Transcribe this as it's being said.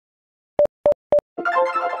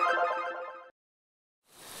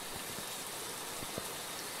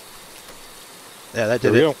Yeah, that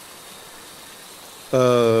did it.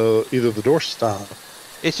 Either the door stopped.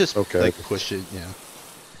 It's just okay. Like push it, yeah.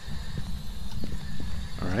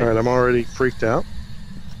 All right. All right, I'm already freaked out.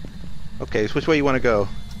 Okay, so which way you want to go?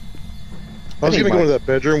 I was going to go into that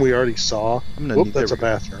bedroom we already saw. Whoop, that's a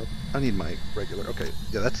bathroom. I need my regular. Okay,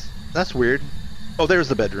 yeah, that's weird. Oh, there's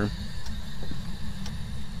the bedroom.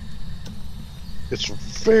 It's a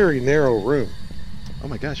very narrow room. Oh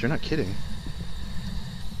my gosh, you're not kidding.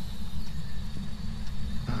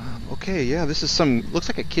 Okay, yeah, this is looks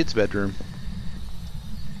like a kid's bedroom.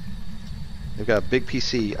 They've got a big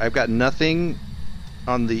PC. I've got nothing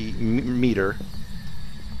on the meter.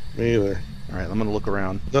 Me either. All right, I'm gonna look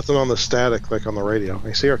around. Nothing on the static like on the radio.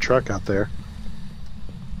 I see our truck out there.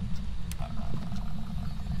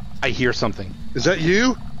 I hear something. Is that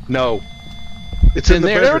you? No. It's in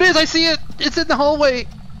there. There it is. I see it. It's in the hallway.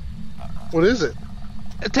 What is it?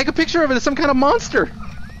 Take a picture of it. It's some kind of monster.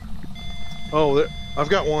 Oh, I've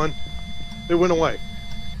got one. It went away.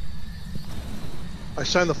 I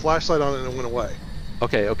shined the flashlight on it and it went away.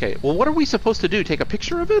 Okay, okay. Well, what are we supposed to do? Take a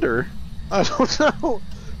picture of it, or? I don't know.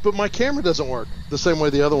 But my camera doesn't work the same way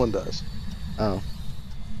the other one does. Oh.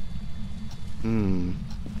 Hmm.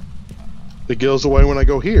 It goes away when I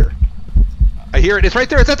go here. I hear it. It's right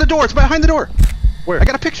there. It's at the door. It's behind the door. Where? I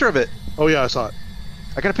got a picture of it. Oh, yeah, I saw it.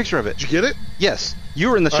 I got a picture of it. Did you get it? Yes. You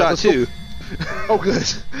were in the shot, too. Oh, good.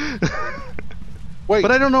 Wait.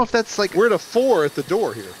 But I don't know if that's like... We're at a 4 at the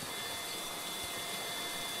door here.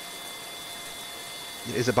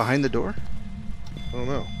 Is it behind the door? I don't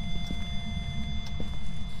know.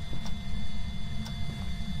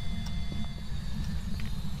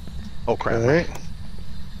 Oh, crap. All right.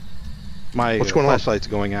 My flashlight's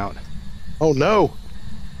going out. Oh, no.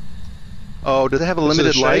 Oh, do they have a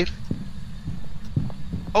limited life?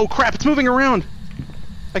 Oh, crap. It's moving around.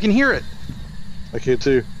 I can hear it. I can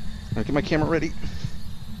too. I'll get my camera ready.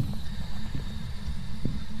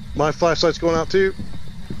 My flashlight's going out too.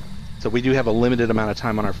 So we do have a limited amount of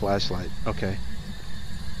time on our flashlight. Okay.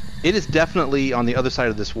 It is definitely on the other side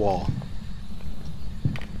of this wall.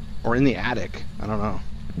 Or in the attic. I don't know.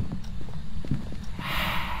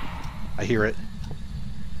 I hear it.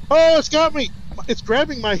 Oh, it's got me! It's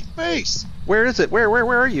grabbing my face! Where is it? Where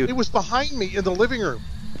are you? It was behind me in the living room.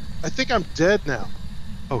 I think I'm dead now.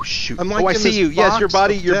 Oh shoot. I'm like I see you. Yes, your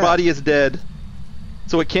body is dead.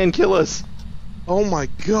 So it can kill us. Oh my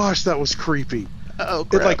gosh, that was creepy. Oh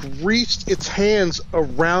crap. It like reached its hands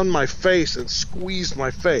around my face and squeezed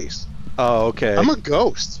my face. Oh, okay. I'm a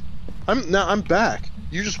ghost. I'm back.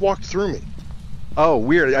 You just walked through me. Oh,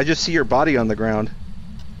 weird. I just see your body on the ground.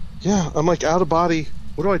 Yeah, I'm like out of body.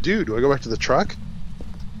 What do I do? Do I go back to the truck?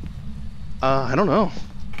 I don't know.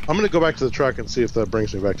 I'm gonna go back to the truck and see if that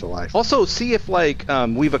brings me back to life. Also, see if like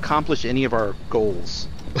we've accomplished any of our goals.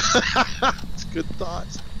 That's good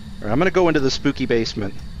thoughts. All right, I'm gonna go into the spooky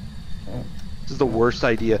basement. This is the worst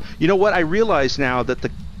idea. You know what? I realize now that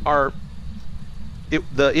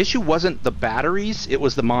the issue wasn't the batteries; it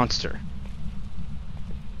was the monster.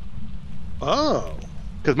 Oh.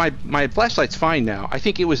 Because my flashlight's fine now. I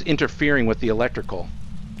think it was interfering with the electrical.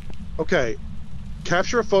 Okay.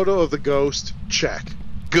 Capture a photo of the ghost. Check.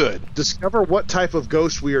 Good. Discover what type of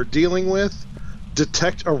ghost we are dealing with.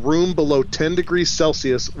 Detect a room below 10 degrees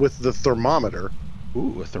Celsius with the thermometer.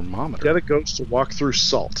 Ooh, a thermometer. Get a ghost to walk through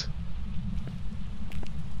salt.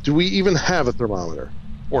 Do we even have a thermometer?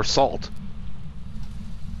 Or salt.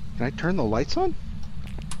 Can I turn the lights on?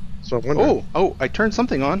 So I'm wondering. Oh, I turned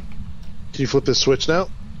something on. Can you flip this switch now?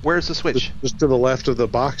 Where's the switch? Just to the left of the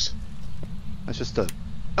box. That's just a...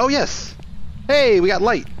 Oh, yes! Hey, we got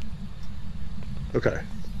light. Okay.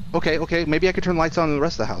 Okay. Maybe I could turn lights on in the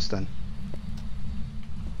rest of the house then.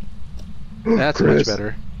 That's Chris, much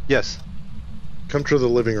better. Yes. Come to the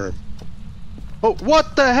living room. Oh,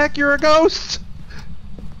 what the heck? You're a ghost!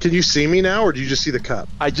 Can you see me now, or do you just see the cup?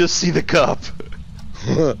 I just see the cup.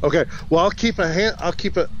 Okay. Well, I'll keep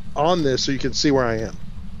it on this so you can see where I am.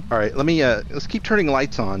 All right. Let's keep turning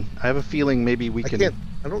lights on. I have a feeling maybe we can.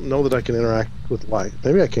 I don't know that I can interact with light.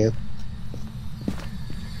 Maybe I can.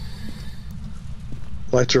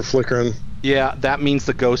 Lights are flickering. Yeah, that means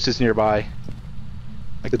the ghost is nearby.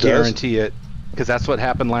 I guarantee it, because that's what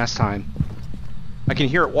happened last time. I can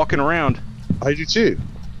hear it walking around. I do too.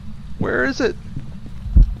 Where is it?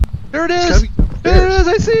 There it is! There it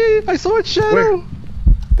is! I saw its shadow! Where?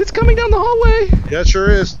 It's coming down the hallway! Yeah, it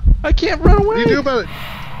sure is. I can't run away! What do you do about it?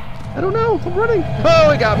 I don't know. I'm running.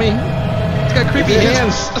 Oh, it got me. It's got creepy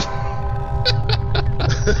hands.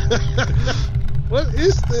 What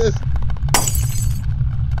is this?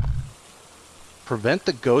 Prevent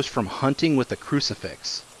the ghost from hunting with a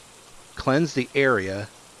crucifix. Cleanse the area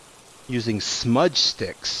using smudge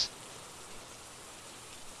sticks.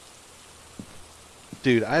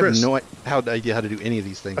 Dude, I have no idea how to do any of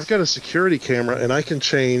these things. I've got a security camera, and I can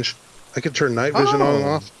turn night vision on and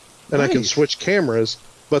off, and nice. I can switch cameras,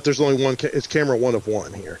 but there's only one, it's camera 1 of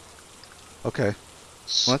 1 here. Okay.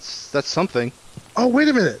 Well, that's something. Oh, wait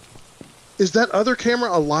a minute. Is that other camera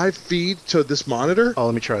a live feed to this monitor? Oh,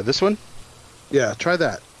 let me try this one. Yeah, try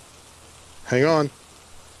that. Hang on.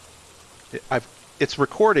 It's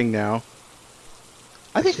recording now.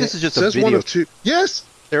 I think this is just a says video. 1 of 2. Yes!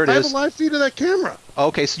 There it is. I have a live feed of that camera.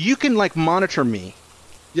 Okay, so you can, like, monitor me.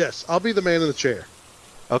 Yes, I'll be the man in the chair.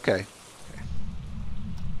 Okay.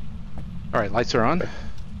 All right, lights are on.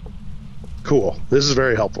 Cool. This is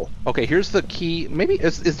very helpful. Okay, here's the key. Maybe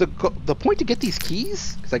is the point to get these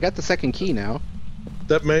keys? Because I got the second key now.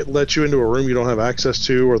 That may let you into a room you don't have access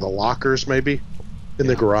to, or the lockers, maybe, in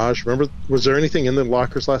the garage. Remember, was there anything in the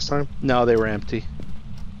lockers last time? No, they were empty.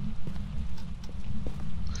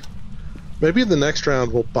 Maybe in the next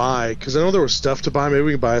round we'll buy, because I know there was stuff to buy. Maybe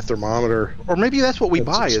we can buy a thermometer. Or maybe that's what we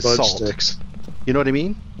buy is salt. Sticks. You know what I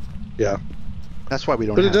mean? Yeah. That's why we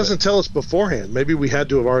don't. But it doesn't tell us beforehand. Maybe we had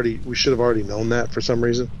to have already. We should have already known that for some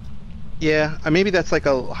reason. Yeah, maybe that's like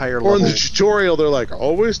a higher level. Or in the tutorial, they're like,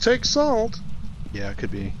 always take salt. Yeah, it could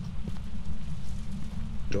be.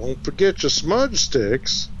 Don't forget your smudge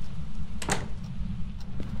sticks.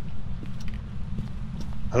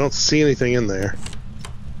 I don't see anything in there.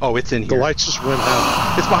 Oh, it's in here. The lights just went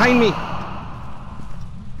out. It's behind me.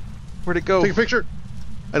 Where'd it go? Take a picture.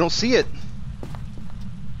 I don't see it.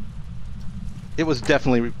 It was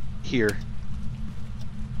definitely here.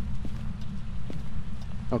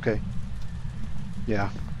 Okay. Yeah.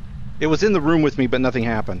 It was in the room with me, but nothing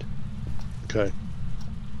happened. Okay.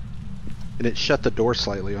 And it shut the door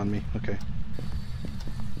slightly on me. Okay.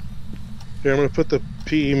 Here, I'm going to put the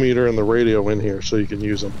PE meter and the radio in here so you can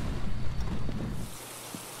use them.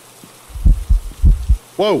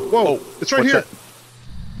 Whoa, whoa. It's right here. That?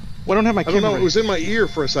 Well, I don't have my camera. I don't know. It was in my ear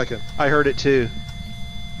for a second. I heard it too.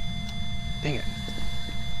 Dang it.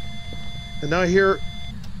 And now I hear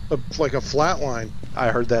like a flat line. I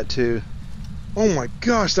heard that too. Oh my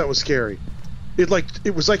gosh, that was scary. It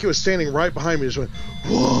was like it was standing right behind me. It just went,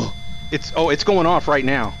 whoa. It's going off right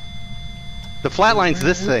now. The flat line's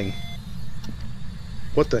this thing.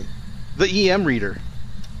 What thing? The EM reader.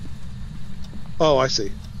 Oh, I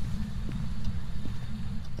see.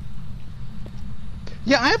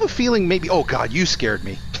 Yeah, I have a feeling maybe... Oh, God, you scared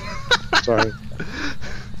me. Sorry.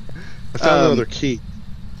 I found another key.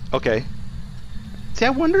 Okay. See, I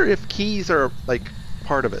wonder if keys are, like,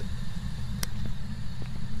 part of it.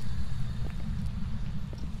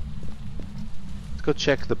 Let's go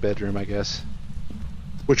check the bedroom, I guess.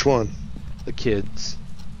 Which one? The kids.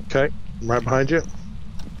 Okay. I'm right behind you.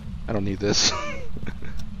 I don't need this.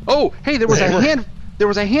 Oh, hey, there was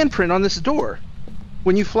a handprint on this door.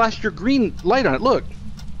 When you flashed your green light on it, look.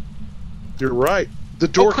 You're right. The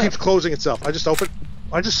door keeps closing itself. I just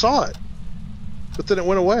saw it. But then it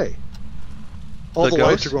went away. All the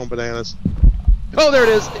lights are going bananas. Oh, there it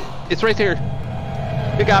is. It's right there.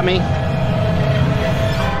 It got me.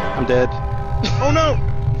 I'm dead. Oh, no.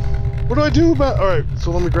 What do I do about... Alright, so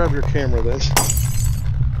let me grab your camera then.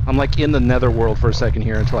 I'm like in the netherworld for a second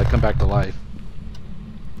here until I come back to life.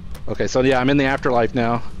 Okay, so yeah, I'm in the afterlife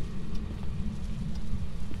now.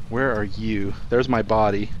 Where are you? There's my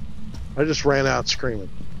body. I just ran out screaming.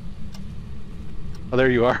 Oh, there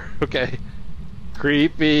you are. Okay.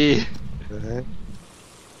 Creepy. Okay.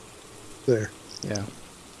 There. Yeah.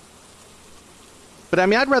 But I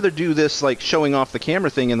mean, I'd rather do this like showing off the camera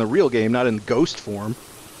thing in the real game, not in ghost form.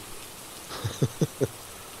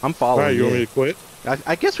 I'm following. Alright, you want me to quit?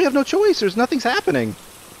 I guess we have no choice. There's nothing's happening.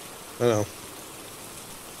 I know.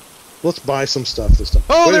 Let's buy some stuff this time.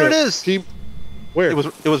 Oh, there it is. Where? It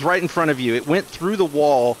was right in front of you. It went through the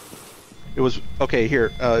wall. It was okay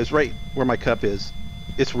here. It's right where my cup is.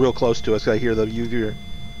 It's real close to us. I hear the UV.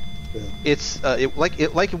 Yeah. It's it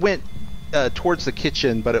went towards the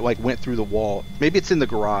kitchen, but it like went through the wall. Maybe it's in the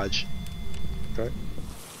garage. Okay.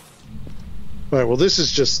 All right. Well, this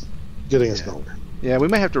is just getting us nowhere. Yeah, we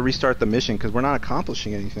might have to restart the mission because we're not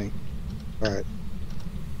accomplishing anything. All right.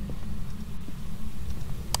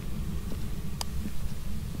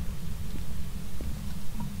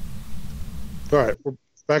 All right, we're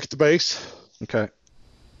back at the base. Okay.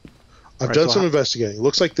 I've done some investigating.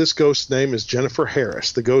 Looks like this ghost's name is Jennifer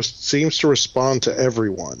Harris. The ghost seems to respond to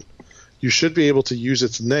everyone. You should be able to use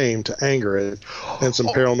its name to anger it and some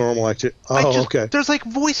paranormal activity. Oh, okay. There's like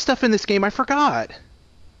voice stuff in this game. I forgot.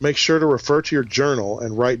 Make sure to refer to your journal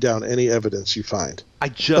and write down any evidence you find. I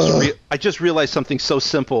just realized something so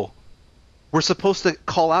simple. We're supposed to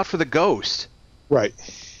call out for the ghost. Right.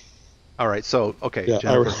 All right, so, okay. Yeah,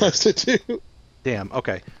 Jennifer. I realized it too. Damn,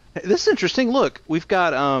 okay. This is interesting. Look, we've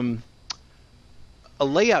got a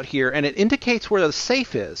layout here, and it indicates where the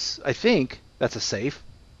safe is. I think that's a safe,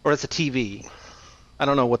 or that's a TV. I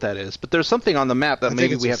don't know what that is, but there's something on the map that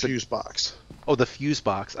maybe we have to... fuse box. Oh, the fuse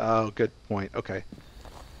box. Oh, good point. Okay.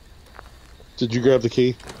 Did you grab the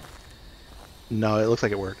key? No, it looks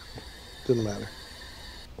like it worked. Didn't matter.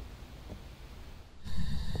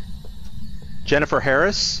 Jennifer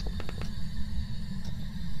Harris?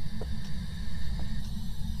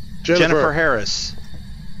 Jennifer Harris.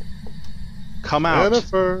 Come out.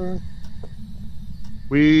 Jennifer.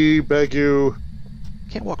 We beg you.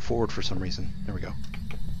 Can't walk forward for some reason. There we go.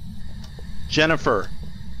 Jennifer.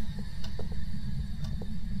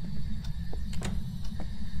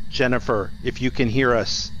 Jennifer, if you can hear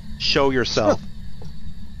us, show yourself.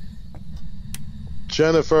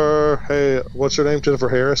 Jennifer, hey, what's her name? Jennifer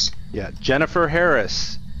Harris? Yeah, Jennifer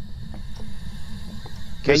Harris.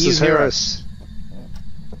 Can you hear us?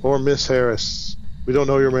 Or Miss Harris. We don't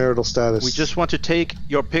know your marital status. We just want to take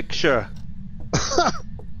your picture.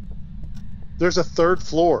 There's a third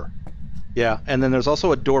floor. Yeah, and then there's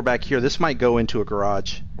also a door back here. This might go into a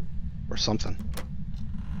garage or something.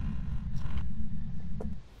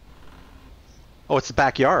 Oh, it's the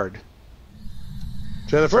backyard.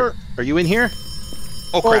 Jennifer? Are you in here?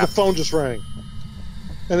 Oh, crap. Oh, the phone just rang.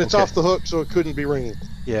 And it's off the hook, so it couldn't be ringing.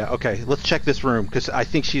 Yeah, okay. Let's check this room, because I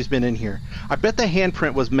think she's been in here. I bet the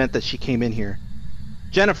handprint was meant that she came in here.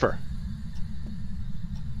 Jennifer.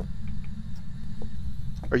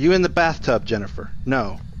 Are you in the bathtub, Jennifer?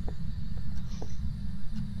 No.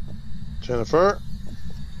 Jennifer?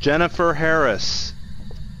 Jennifer Harris.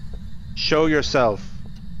 Show yourself.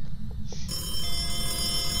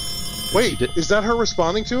 Wait, is that her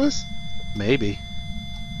responding to us? Maybe.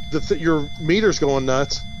 Your meter's going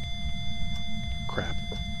nuts. Crap.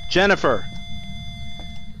 Jennifer.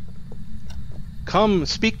 Come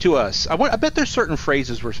speak to us. I bet there's certain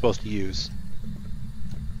phrases we're supposed to use.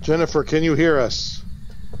 Jennifer, can you hear us?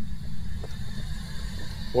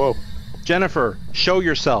 Whoa. Jennifer, show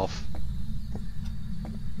yourself.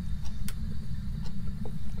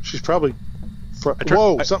 She's probably...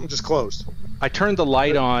 Whoa, something just closed. I turned the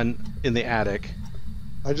light on in the attic.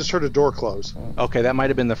 I just heard a door close. Okay, that might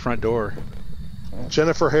have been the front door.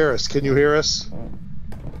 Jennifer Harris, can you hear us?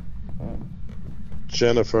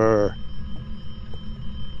 Jennifer.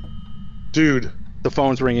 Dude. The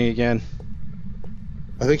phone's ringing again.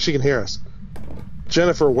 I think she can hear us.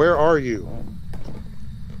 Jennifer, where are you?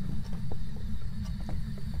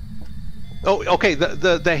 Oh, okay,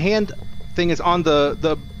 the hand thing is on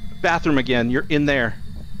the bathroom again. You're in there.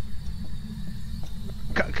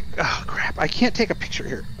 Oh, crap. I can't take a picture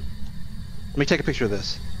here. Let me take a picture of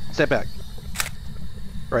this. Step back.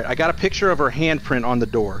 Right, I got a picture of her handprint on the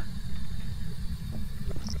door.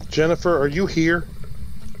 Jennifer, are you here?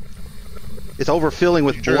 It's overfilling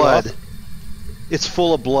with blood. It's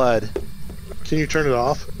full of blood. Can you turn it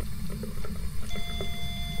off?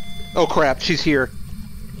 Oh, crap. She's here.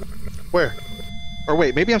 Where? Or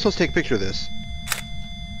wait, maybe I'm supposed to take a picture of this.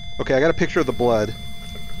 Okay, I got a picture of the blood.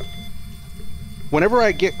 Whenever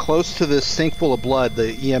I get close to this sink full of blood,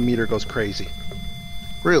 the EM meter goes crazy.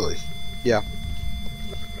 Really? Yeah.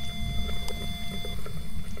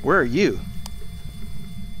 Where are you?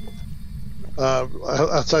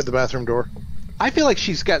 Outside the bathroom door. I feel like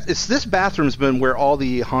this bathroom's been where all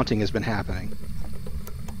the haunting has been happening.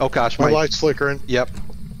 Oh gosh, my light's flickering. Yep.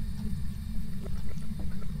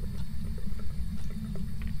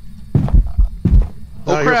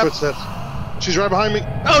 Oh crap! Footsteps. She's right behind me.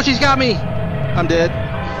 Oh, she's got me. I'm dead.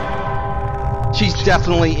 She's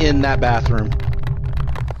definitely in that bathroom.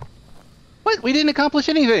 What? We didn't accomplish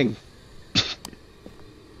anything.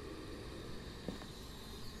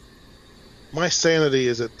 My sanity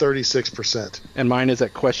is at 36%. And mine is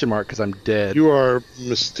at question mark because I'm dead. You are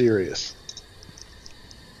mysterious.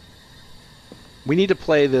 We need to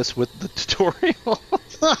play this with the tutorial.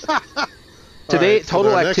 Today, right,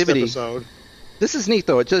 total activity. This is neat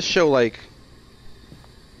though. It does show like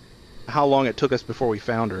how long it took us before we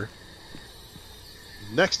found her.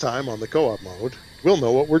 Next time on the co-op mode, we'll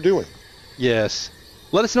know what we're doing. Yes.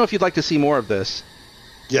 Let us know if you'd like to see more of this.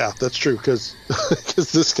 Yeah, that's true, because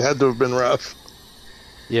this had to have been rough.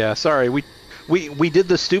 Yeah, sorry. We did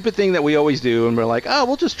the stupid thing that we always do, and we're like, oh,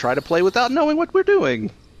 we'll just try to play without knowing what we're doing.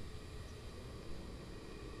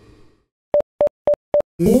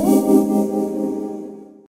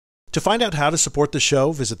 To find out how to support the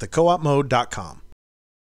show, visit thecoopmode.com.